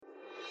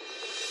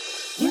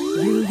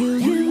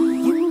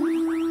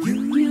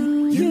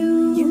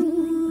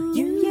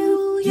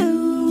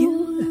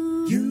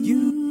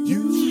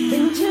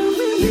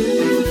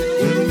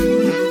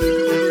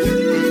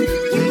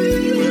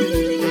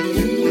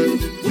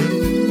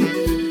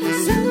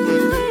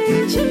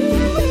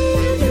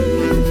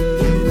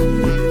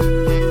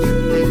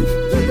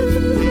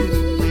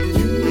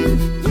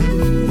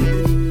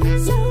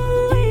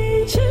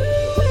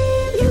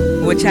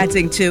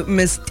Chatting to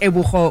Miss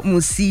Tebogo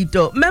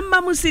Mosito. Ma'am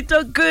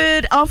Mosito,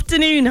 good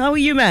afternoon. How are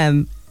you,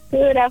 ma'am?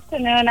 Good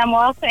afternoon. I'm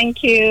well,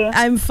 thank you.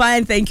 I'm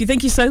fine, thank you.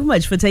 Thank you so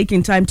much for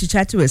taking time to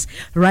chat to us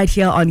right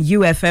here on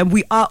UFM.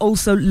 We are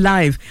also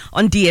live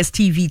on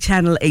DSTV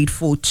channel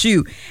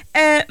 842.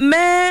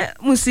 Ma'am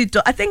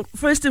Mosito, I think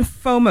first and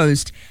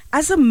foremost,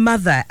 as a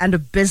mother and a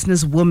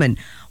businesswoman,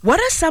 what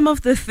are some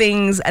of the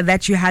things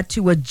that you had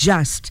to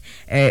adjust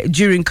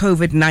during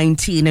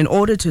COVID-19 in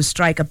order to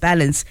strike a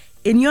balance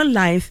in your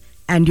life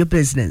and your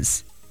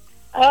business?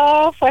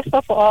 First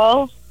of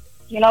all,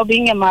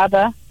 being a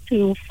mother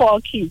to 4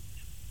 kids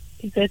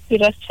is a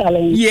serious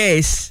challenge.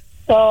 Yes.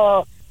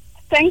 So,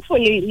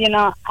 thankfully,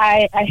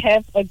 I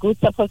have a good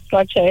support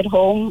structure at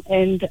home,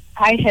 and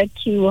I had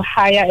to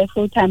hire a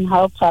full-time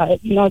helper,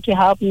 to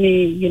help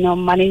me,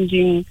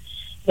 managing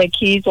the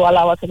kids while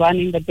I was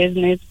running the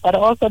business. But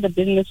also the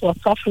business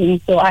was suffering,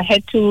 so I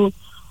had to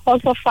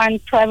also find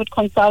private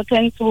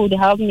consultants who would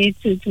help me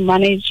to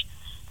manage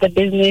the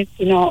business,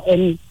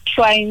 and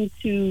trying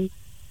to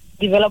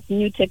develop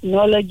new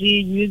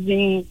technology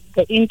using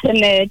the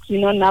internet.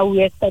 Now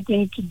we are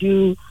starting to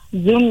do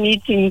Zoom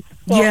meetings.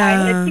 So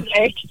I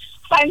had to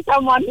find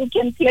someone who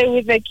can play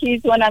with the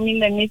kids when I'm in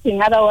the meeting.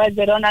 Otherwise,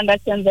 they don't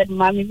understand that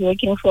mom is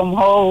working from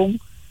home.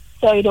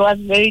 So it was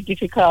very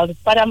difficult.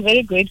 But I'm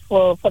very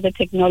grateful for the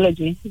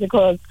technology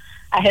because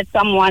I had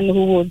someone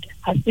who would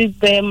assist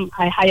them.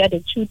 I hired a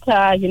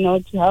tutor,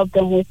 to help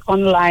them with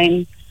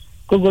online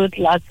Google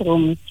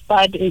Classrooms.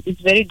 But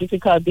it's very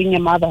difficult being a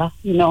mother,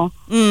 doing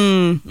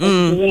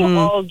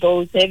all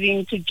those,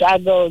 having to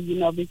juggle,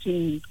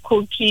 between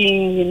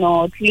cooking,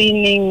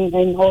 cleaning,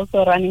 and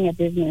also running a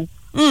business.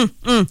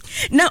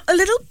 Now, a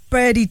little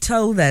birdie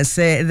told us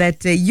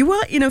that you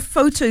were in a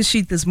photo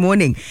shoot this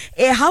morning.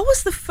 How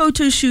was the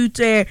photo shoot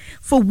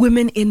for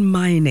women in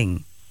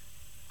mining?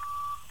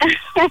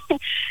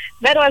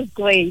 That was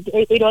great.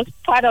 It was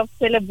part of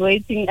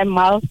celebrating a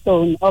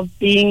milestone of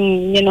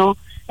being,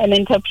 an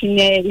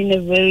entrepreneur in a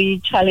very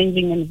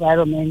challenging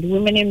environment.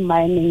 Women in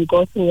mining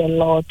go through a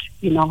lot,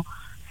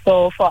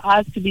 So for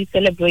us to be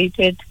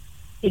celebrated,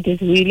 it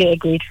is really a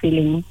great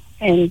feeling.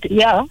 And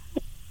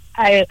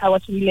I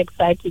was really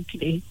excited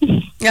today.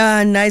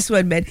 Nice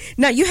one, man.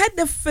 Now, you had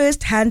the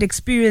first-hand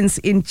experience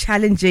in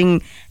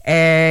challenging,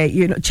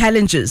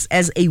 challenges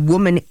as a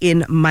woman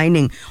in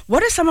mining.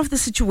 What are some of the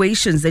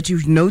situations that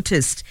you've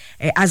noticed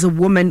as a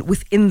woman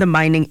within the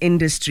mining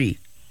industry?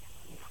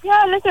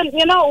 Yeah, listen,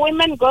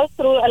 women go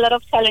through a lot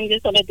of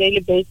challenges on a daily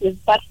basis.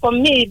 But for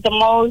me, the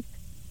most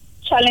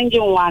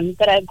challenging one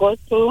that I go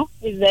through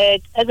is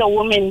that as a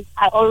woman,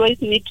 I always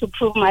need to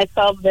prove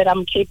myself that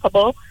I'm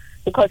capable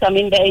because I'm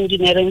in the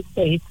engineering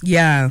space.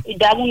 Yeah. It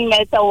doesn't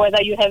matter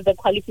whether you have the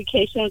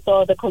qualifications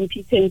or the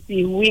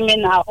competency.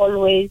 Women are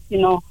always,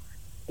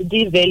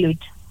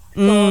 devalued.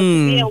 So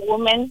to be a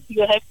woman,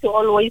 you have to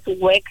always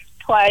work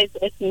twice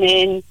as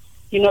men,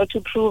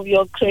 to prove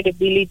your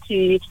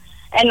credibility.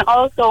 And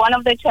also, one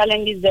of the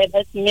challenges that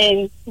as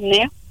men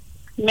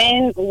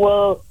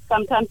will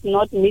sometimes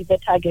not meet the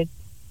targets,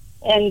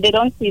 and they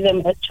don't see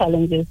them as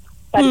challenges.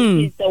 But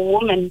if it's a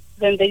woman,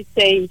 then they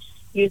say,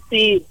 you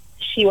see,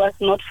 she was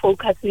not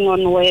focusing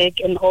on work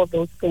and all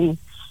those things.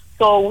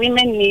 So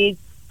women need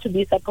to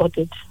be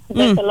supported.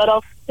 There's a lot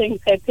of things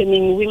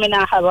happening. Women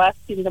are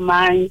harassed in the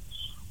mines.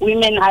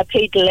 Women are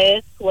paid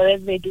less,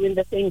 whereas they're doing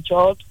the same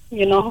jobs,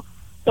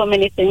 so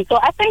many things. So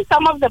I think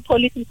some of the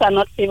policies are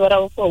not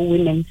favorable for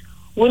women.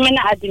 Women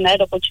are denied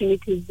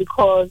opportunities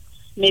because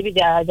maybe they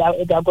are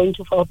going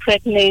to fall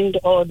pregnant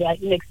or they are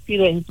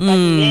inexperienced, but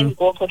men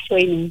go for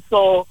training.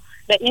 So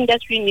the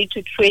industry needs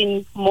to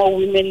train more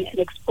women and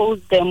expose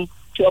them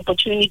to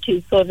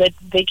opportunities so that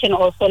they can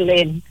also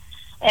learn.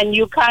 And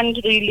you can't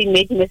really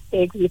make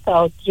mistakes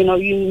without, you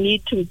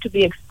need to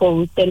be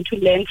exposed and to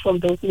learn from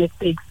those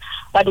mistakes.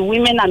 But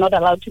women are not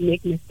allowed to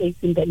make mistakes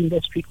in the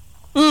industry.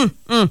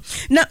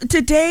 Now,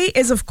 today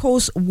is, of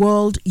course,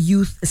 World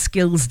Youth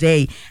Skills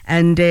Day,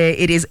 and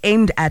it is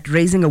aimed at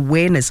raising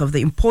awareness of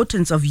the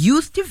importance of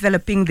youth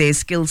developing their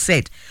skill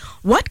set.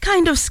 What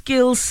kind of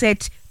skill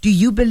set do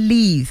you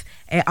believe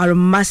are a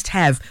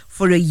must-have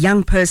for a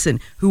young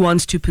person who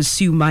wants to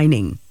pursue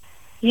mining?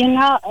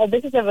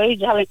 This is a very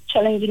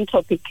challenging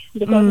topic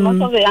because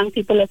most of the young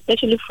people,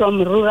 especially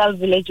from rural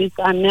villages,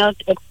 are not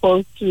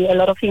exposed to a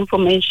lot of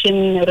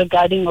information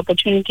regarding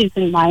opportunities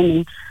in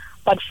mining.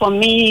 But for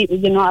me,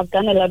 I've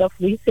done a lot of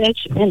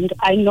research, and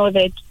I know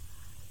that,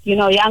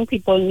 young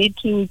people need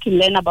to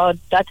learn about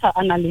data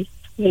analysts,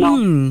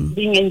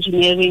 being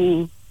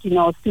engineering,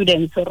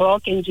 students,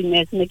 rock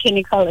engineers,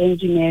 mechanical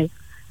engineers,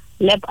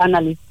 lab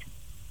analysts,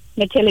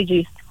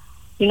 metallurgists.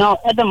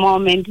 At the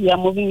moment, we are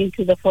moving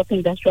into the fourth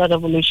industrial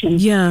revolution.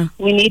 Yeah.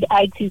 We need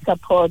IT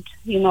support,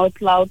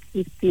 cloud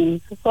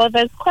systems. So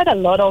there's quite a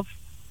lot of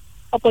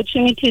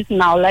opportunities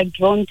now, like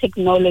drone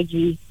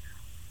technology.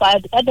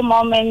 But at the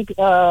moment,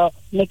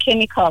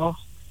 mechanical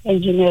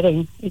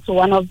engineering is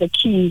one of the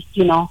key,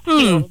 skills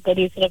that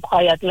is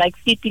required, like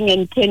fitting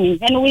and turning.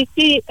 And we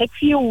see a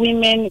few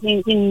women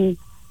in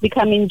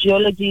becoming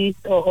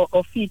geologists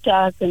or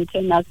fitters and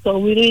turners. So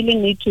we really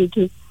need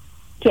to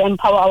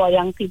empower our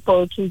young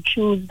people to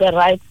choose the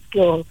right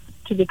skills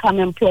to become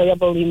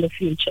employable in the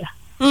future.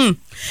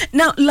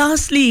 Now,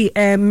 lastly,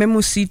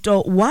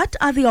 Mosito, what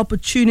are the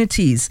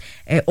opportunities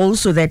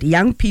also that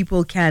young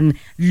people can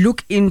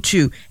look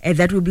into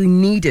that will be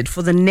needed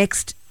for the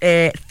next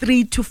 3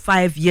 to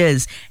 5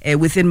 years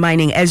within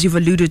mining? As you've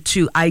alluded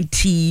to,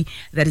 IT,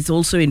 that is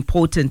also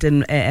important,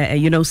 and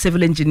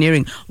civil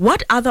engineering.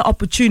 What other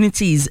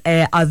opportunities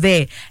are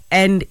there?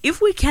 And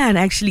if we can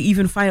actually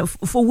even find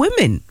for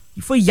women,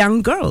 for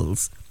young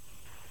girls?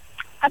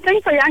 I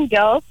think for young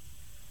girls,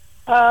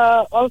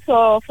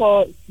 also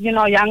for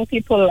young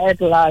people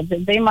at large,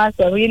 they must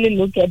really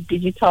look at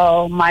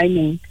digital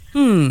mining.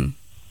 3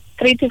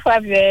 to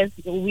 5 years,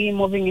 we're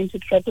moving into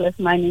trackless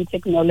mining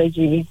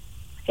technology.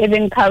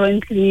 Even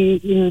currently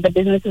in the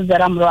businesses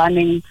that I'm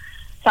running,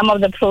 some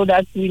of the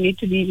products we need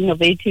to be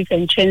innovative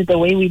and change the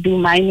way we do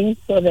mining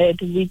so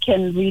that we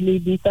can really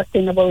be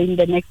sustainable in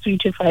the next 3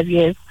 to 5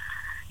 years.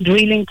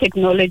 Drilling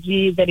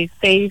technology that is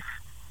safe,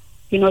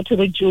 to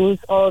reduce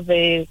all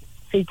the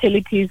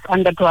fatalities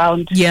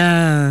underground.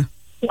 Yeah.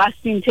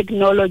 Blasting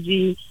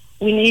technology.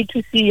 We need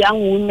to see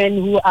young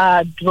women who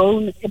are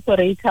drone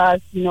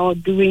operators,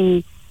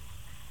 doing,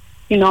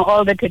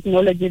 all the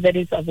technology that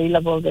is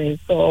available there.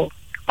 So,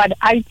 but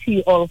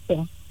IT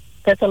also.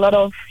 There's a lot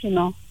of,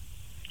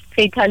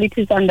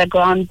 fatalities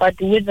underground,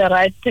 but with the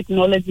right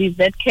technologies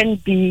that can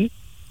be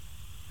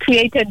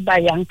created by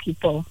young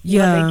people.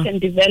 Yeah. They can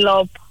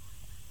develop,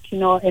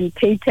 and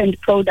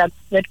patent products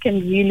that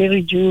can really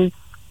reduce,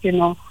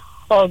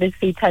 all these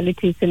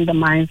fatalities in the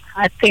mines.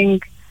 I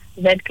think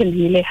that can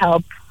really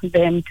help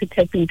them to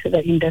tap into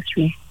the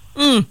industry.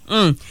 Thank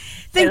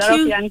a lot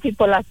of young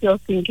people are still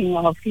thinking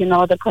of,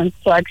 the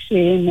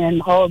construction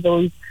and all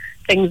those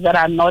things that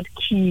are not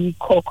key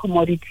core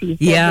commodities.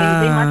 So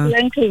yeah. They must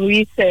learn to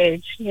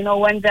research.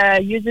 When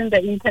they're using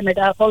the internet,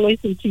 I always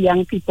say to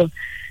young people,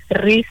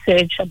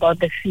 research about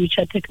the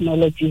future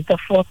technologies, the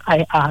fourth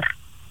IR.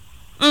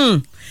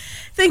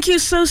 Thank you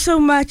so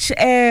much,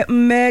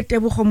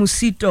 Tebogo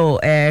Mosito,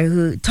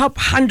 top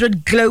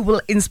 100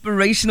 global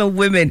inspirational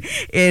women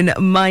in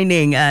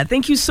mining.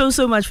 Thank you so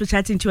much for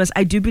chatting to us.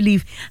 I do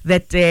believe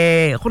that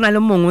a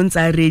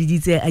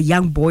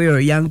young boy or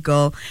a young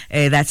girl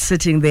that's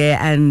sitting there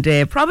and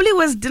probably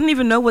didn't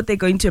even know what they're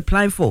going to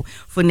apply for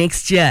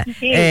next year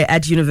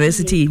at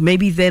university.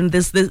 Maybe then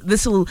this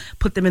will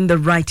put them in the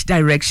right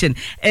direction.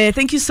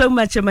 Thank you so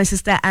much, my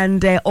sister,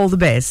 and all the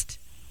best.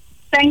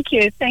 Thank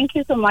you. Thank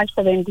you so much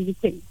for the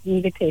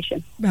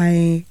invitation.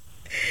 Bye.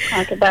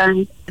 Okay,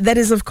 bye. That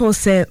is, of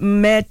course,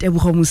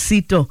 Tebogo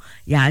Mosito.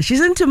 Yeah,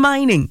 she's into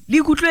mining.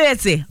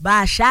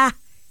 Basha.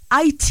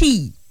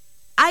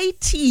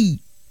 IT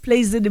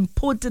plays an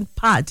important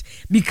part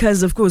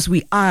because, of course,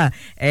 we are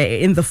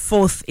in the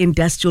fourth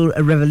industrial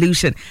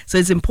revolution. So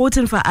it's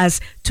important for us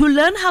to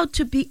learn how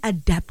to be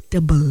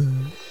adaptable.